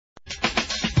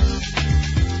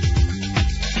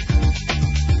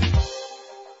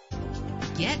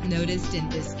Get noticed in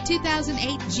this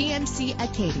 2008 GMC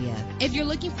Acadia. If you're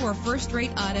looking for a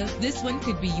first-rate auto, this one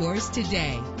could be yours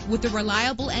today. With a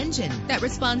reliable engine that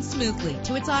responds smoothly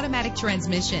to its automatic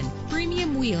transmission,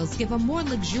 premium wheels give a more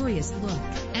luxurious look.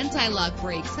 Anti-lock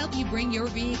brakes help you bring your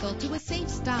vehicle to a safe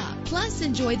stop. Plus,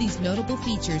 enjoy these notable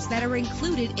features that are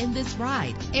included in this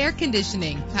ride: air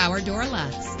conditioning, power door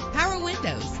locks, power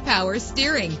windows, power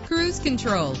steering, cruise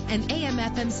control, and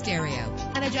AM/FM stereo,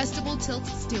 an adjustable tilt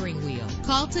steering wheel.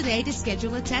 Call today to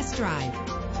schedule a test drive.